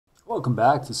Welcome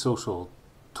back to Social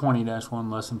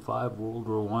 20-1 Lesson 5 World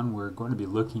War I. We're going to be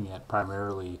looking at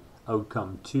primarily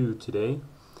Outcome 2 today,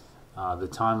 the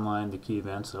timeline, the key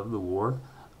events of the war.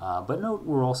 But note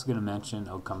we're also going to mention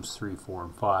Outcomes 3, 4,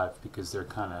 and 5 because they're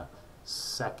kind of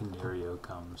secondary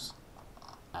outcomes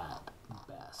at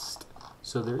best.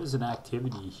 So there is an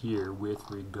activity here with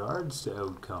regards to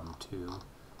Outcome 2.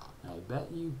 I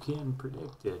bet you can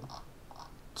predict it.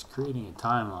 It's creating a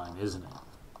timeline, isn't it?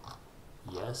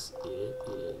 Yes, it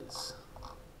is.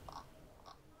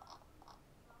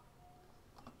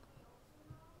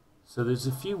 So there's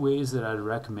a few ways that I'd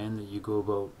recommend that you go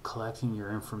about collecting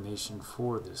your information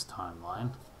for this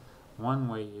timeline. One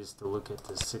way is to look at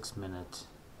the 6-minute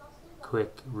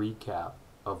quick recap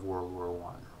of World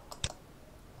War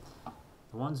I.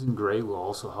 The ones in gray will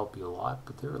also help you a lot,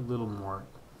 but they're a little more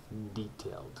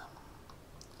detailed.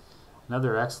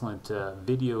 Another excellent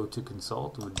video to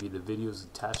consult would be the videos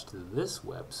attached to this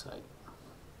website.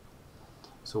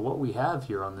 So what we have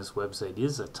here on this website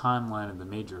is a timeline of the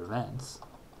major events.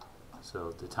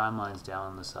 So the timeline's down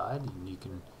on the side, and you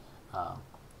can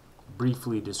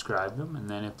briefly describe them, and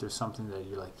then if there's something that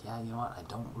you're like, yeah, you know what, I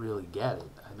don't really get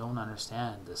it, I don't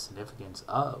understand the significance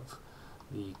of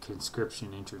the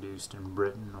conscription introduced in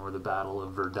Britain, or the Battle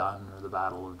of Verdun, or the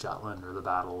Battle of Jutland, or the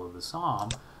Battle of the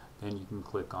Somme, then you can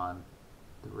click on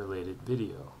the related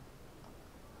video.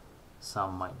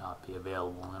 Some might not be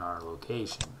available in our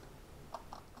location.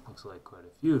 Looks like quite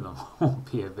a few of them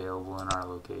won't be available in our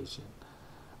location.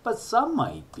 But some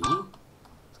might be.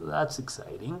 So that's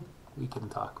exciting. We can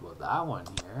talk about that one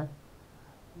here.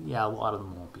 Yeah, a lot of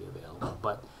them won't be available,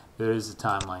 but there is a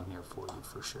timeline here for you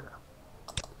for sure.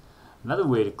 Another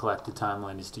way to collect the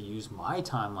timeline is to use my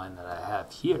timeline that I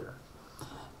have here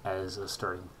as a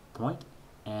starting point.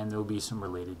 And there'll be some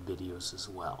related videos as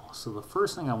well. So the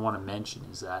first thing I want to mention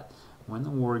is that when the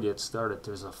war gets started,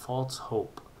 there's a false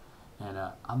hope and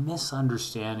a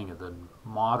misunderstanding of the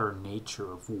modern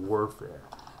nature of warfare,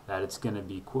 that it's going to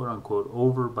be quote-unquote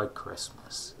over by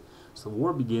Christmas. So the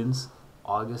war begins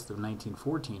August of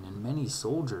 1914, and many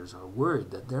soldiers are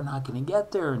worried that they're not going to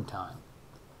get there in time.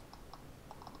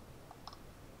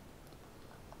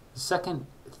 The second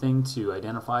thing to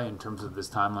identify in terms of this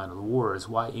timeline of the war is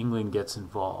why England gets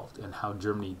involved and how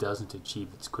Germany doesn't achieve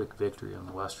its quick victory on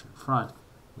the Western Front.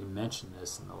 We mentioned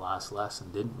this in the last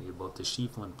lesson, didn't we, about the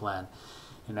Schieffelin Plan,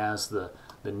 and as the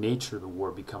nature of the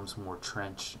war becomes more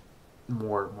trench,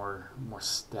 more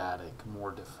static,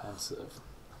 more defensive,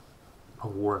 a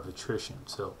war of attrition.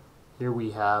 So here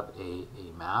we have a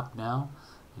map now,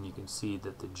 and you can see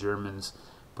that the Germans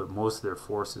put most of their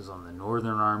forces on the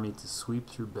Northern Army to sweep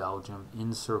through Belgium,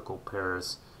 encircle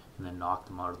Paris, and then knock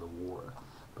them out of the war.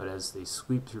 But as they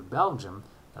sweep through Belgium,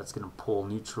 that's going to pull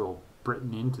neutral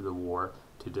Britain into the war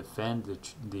to defend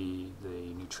the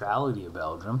neutrality of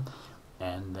Belgium.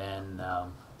 And then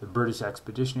the British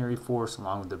Expeditionary Force,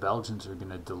 along with the Belgians, are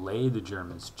going to delay the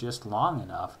Germans just long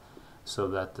enough so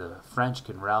that the French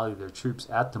can rally their troops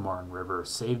at the Marne River,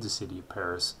 save the city of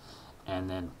Paris,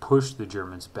 and then push the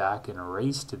Germans back in a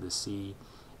race to the sea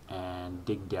and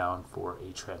dig down for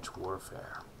a trench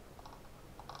warfare.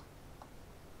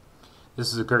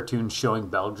 This is a cartoon showing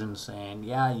Belgians saying,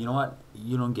 yeah, you know what,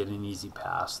 you don't get an easy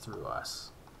pass through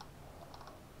us.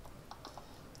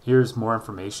 Here's more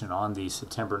information on the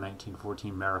September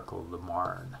 1914 miracle of the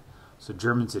Marne. So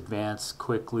Germans advance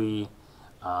quickly.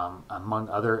 Among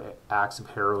other acts of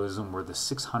heroism were the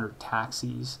 600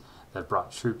 taxis that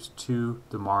brought troops to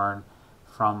the Marne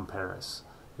from Paris.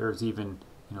 There's even,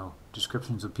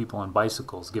 descriptions of people on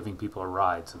bicycles giving people a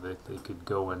ride so that they could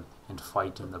go and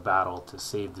fight in the battle to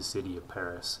save the city of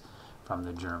Paris from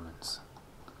the Germans.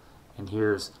 And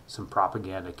here's some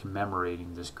propaganda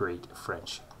commemorating this great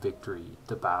French victory,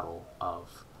 the Battle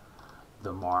of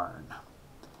the Marne.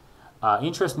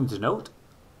 Interesting to note,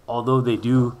 although they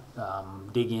do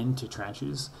dig into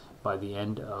trenches by the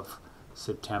end of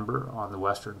September on the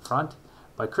Western Front,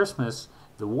 by Christmas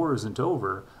the war isn't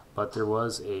over, but there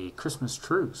was a Christmas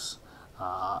truce.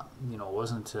 It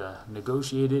wasn't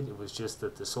negotiated, it was just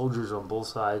that the soldiers on both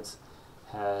sides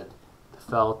had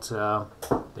felt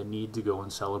the need to go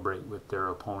and celebrate with their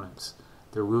opponents.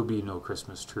 There will be no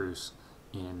Christmas truce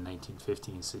in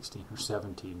 1915, 16, or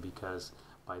 17 because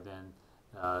by then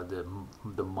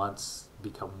the months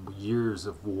become years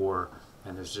of war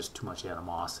and there's just too much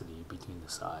animosity between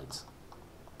the sides.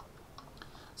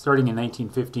 Starting in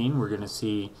 1915, we're going to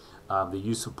see the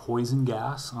use of poison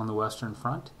gas on the Western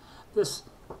Front. This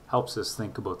helps us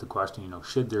think about the question,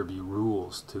 should there be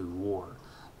rules to war?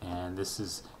 And this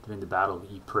is during the Battle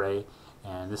of Ypres,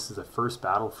 and this is the first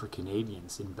battle for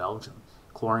Canadians in Belgium.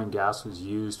 chlorine gas was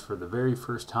used for the very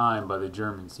first time by the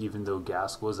Germans, even though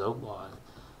gas was outlawed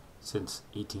since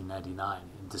 1899.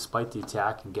 And despite the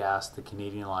attack in gas, the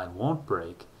Canadian line won't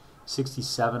break.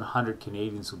 6,700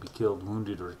 Canadians will be killed,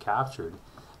 wounded, or captured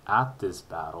at this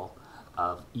battle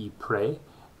of Ypres,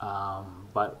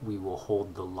 but we will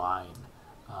hold the line.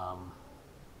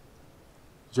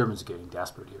 Germans are getting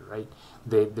desperate here, right?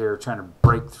 They're trying to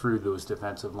break through those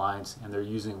defensive lines, and they're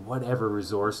using whatever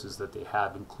resources that they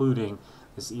have, including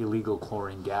this illegal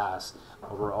chlorine gas.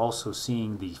 We're also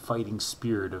seeing the fighting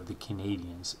spirit of the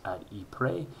Canadians at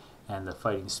Ypres and the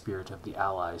fighting spirit of the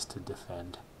Allies to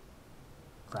defend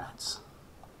France.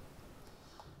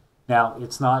 Now,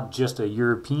 it's not just a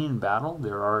European battle.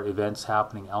 There are events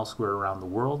happening elsewhere around the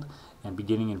world. And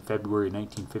beginning in February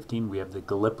 1915, we have the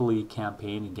Gallipoli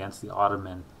campaign against the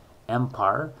Ottoman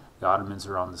Empire. The Ottomans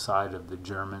are on the side of the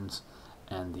Germans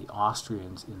and the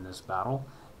Austrians in this battle.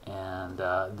 And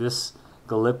this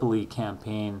Gallipoli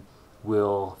campaign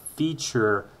will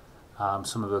feature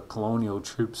some of the colonial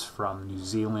troops from New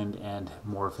Zealand and,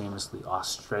 more famously,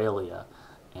 Australia.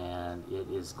 And it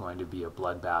is going to be a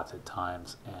bloodbath at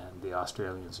times, and the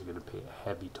Australians are going to pay a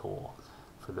heavy toll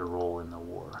for their role in the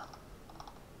war.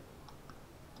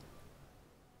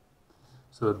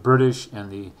 So the British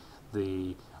and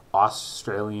the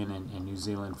Australian and New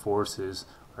Zealand forces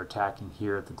are attacking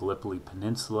here at the Gallipoli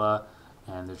Peninsula,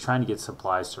 and they're trying to get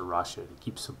supplies to Russia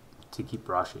to keep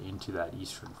Russia into that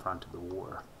eastern front of the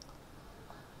war.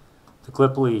 The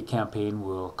Gallipoli campaign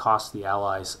will cost the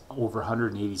Allies over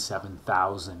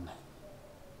 187,000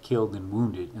 killed and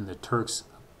wounded, and the Turks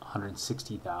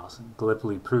 160,000.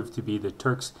 Gallipoli proved to be the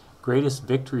Turks' greatest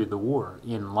victory of the war.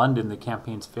 In London, the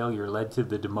campaign's failure led to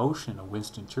the demotion of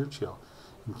Winston Churchill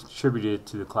and contributed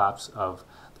to the collapse of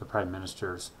the Prime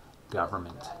Minister's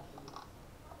government.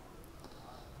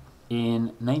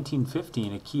 In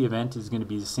 1915, a key event is going to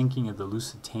be the sinking of the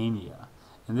Lusitania.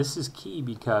 And this is key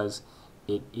because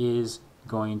it is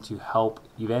going to help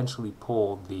eventually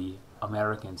pull the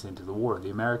Americans into the war.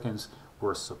 The Americans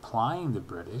were supplying the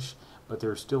British, but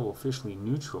they're still officially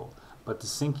neutral. But the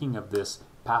sinking of this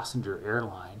passenger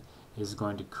airline is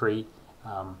going to create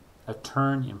a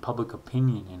turn in public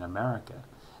opinion in America.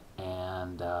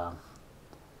 And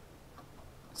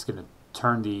it's going to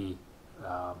turn the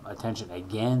attention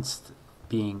against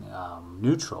being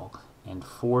neutral and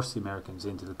force the Americans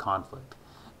into the conflict,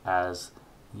 as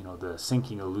you know, the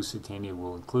sinking of Lusitania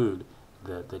will include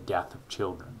the death of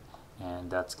children,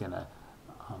 and that's going to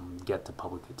get the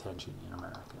public attention in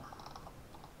America,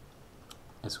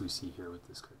 as we see here with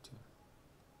this cartoon.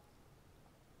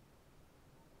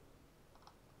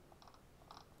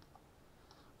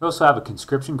 We also have a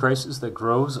conscription crisis that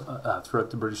grows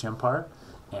throughout the British Empire,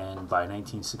 and by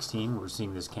 1916 we're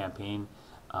seeing this campaign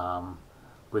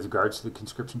with regards to the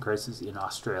conscription crisis in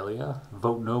Australia.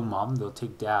 Vote no, Mum. They'll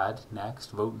take Dad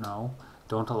next. Vote no.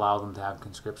 Don't allow them to have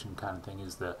conscription, kind of thing,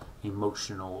 is the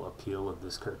emotional appeal of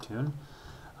this cartoon.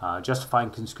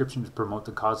 Justifying conscription to promote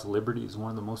the cause of liberty is one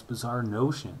of the most bizarre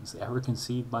notions ever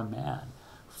conceived by man.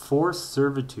 Forced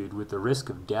servitude with the risk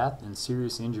of death and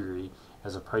serious injury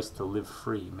as a price to live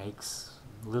free makes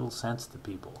little sense to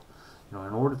people. You know,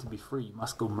 in order to be free, you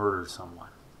must go murder someone.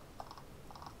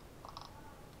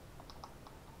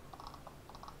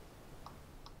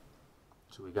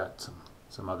 So we got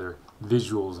some other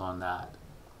visuals on that.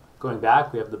 Going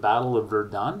back, we have the Battle of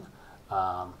Verdun.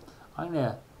 I'm going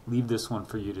to leave this one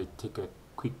for you to take a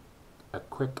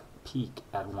quick peek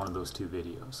at one of those two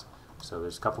videos. So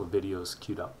there's a couple of videos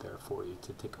queued up there for you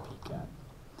to take a peek at.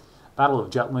 Battle of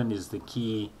Jutland is the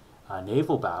key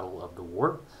naval battle of the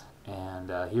war, and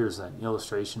here's an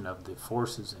illustration of the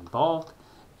forces involved.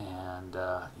 And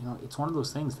you know, it's one of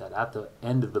those things that at the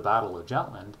end of the Battle of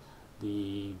Jutland,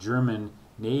 the German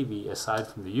Navy, aside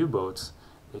from the U-boats,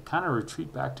 they kind of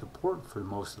retreat back to port for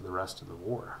most of the rest of the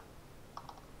war.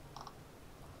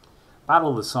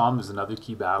 Battle of the Somme is another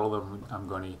key battle. I'm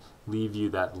going to leave you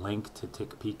that link to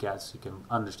take a peek at so you can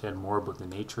understand more about the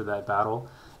nature of that battle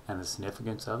and the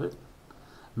significance of it.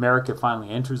 America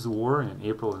finally enters the war in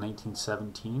April of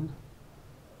 1917.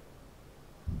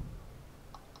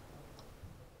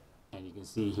 And you can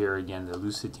see here again, the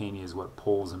Lusitania is what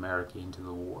pulls America into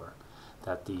the war.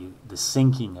 That the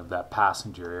sinking of that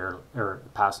passenger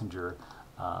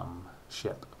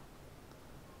ship.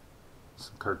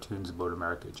 Some cartoons about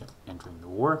America entering the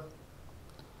war.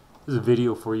 There's a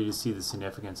video for you to see the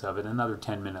significance of it. Another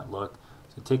 10-minute look.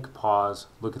 So take a pause,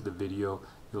 look at the video.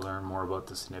 You'll learn more about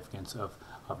the significance of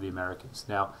the Americans.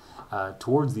 Now,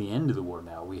 towards the end of the war,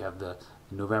 now we have the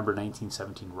November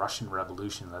 1917 Russian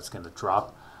Revolution that's going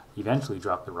to eventually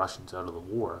drop the Russians out of the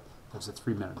war. There's a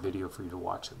 3-minute video for you to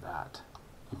watch of that.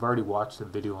 You've already watched the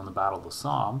video on the Battle of the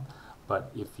Somme,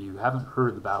 but if you haven't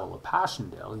heard the Battle of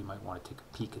Passchendaele, you might want to take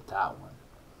a peek at that one.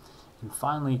 And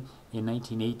finally, in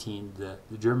 1918,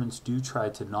 the Germans do try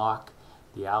to knock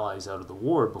the Allies out of the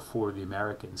war before the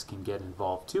Americans can get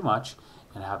involved too much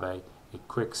and have a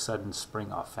quick, sudden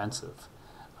spring offensive.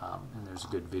 And there's a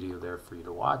good video there for you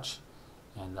to watch.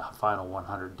 And the final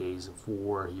 100 days of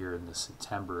war here in the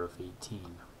September of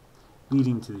 18,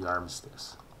 leading to the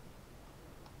armistice.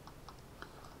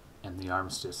 And the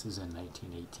armistice is in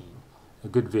 1918. A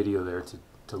good video there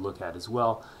to look at as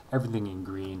well. Everything in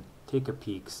green. Take a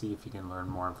peek, see if you can learn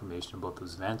more information about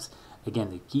those events. Again,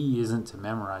 the key isn't to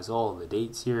memorize all of the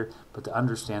dates here, but to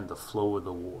understand the flow of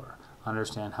the war.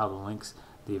 Understand how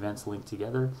the events link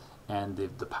together, and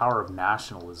the power of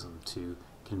nationalism to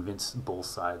convince both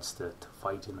sides to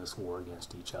fight in this war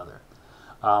against each other.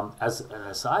 As an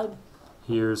aside,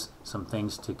 here's some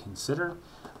things to consider.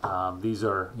 These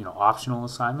are optional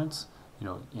assignments.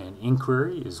 An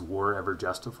inquiry, is war ever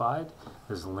justified?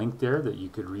 There's a link there that you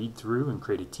could read through and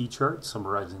create a T-chart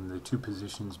summarizing the two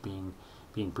positions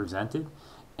being presented.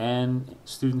 And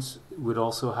students would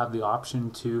also have the option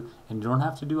to, and you don't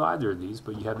have to do either of these,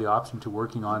 but you have the option to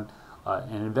working on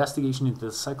an investigation into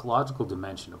the psychological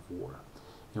dimension of war.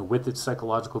 With its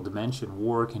psychological dimension,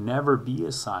 war can never be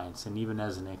a science, and even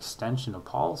as an extension of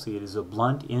policy, it is a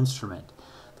blunt instrument.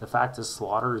 The fact that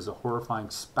slaughter is a horrifying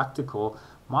spectacle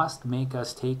must make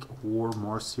us take war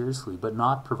more seriously, but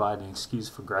not provide an excuse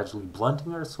for gradually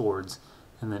blunting our swords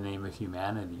in the name of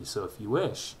humanity. So if you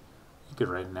wish, you could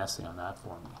write an essay on that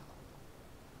for me.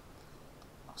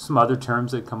 Some other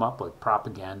terms that come up, like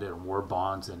propaganda and war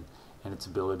bonds and its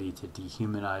ability to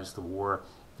dehumanize the war.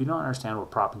 If you don't understand what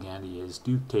propaganda is,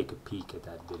 do take a peek at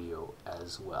that video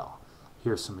as well.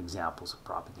 Here's some examples of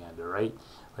propaganda, right?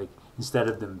 Like, instead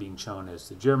of them being shown as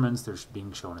the Germans, they're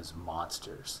being shown as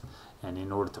monsters. And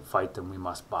in order to fight them, we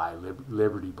must buy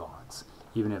liberty bonds,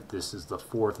 even if this is the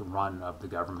fourth run of the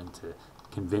government to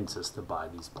convince us to buy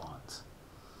these bonds.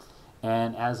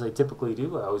 And as I typically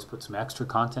do, I always put some extra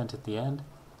content at the end.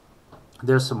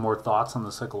 There's some more thoughts on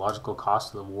the psychological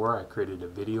cost of the war. I created a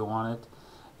video on it.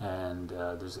 And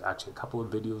there's actually a couple of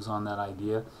videos on that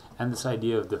idea, and this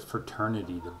idea of the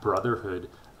fraternity, the brotherhood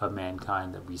of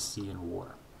mankind that we see in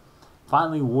war.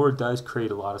 Finally, war does create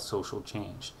a lot of social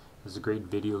change. There's a great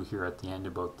video here at the end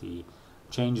about the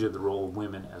change of the role of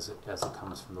women as it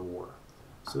comes from the war.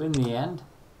 So in the end,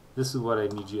 this is what I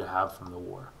need you to have from the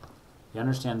war. You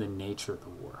understand the nature of the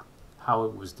war, how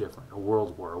it was different, a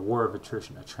world war, a war of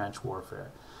attrition, a trench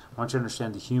warfare. I want you to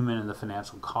understand the human and the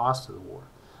financial cost of the war.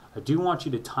 I do want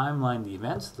you to timeline the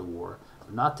events of the war,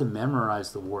 but not to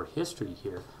memorize the war history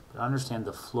here, but understand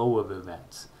the flow of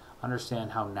events.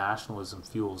 Understand how nationalism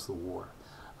fuels the war.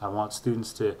 I want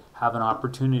students to have an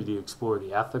opportunity to explore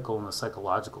the ethical and the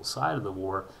psychological side of the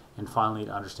war, and finally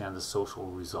to understand the social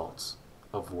results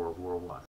of World War I.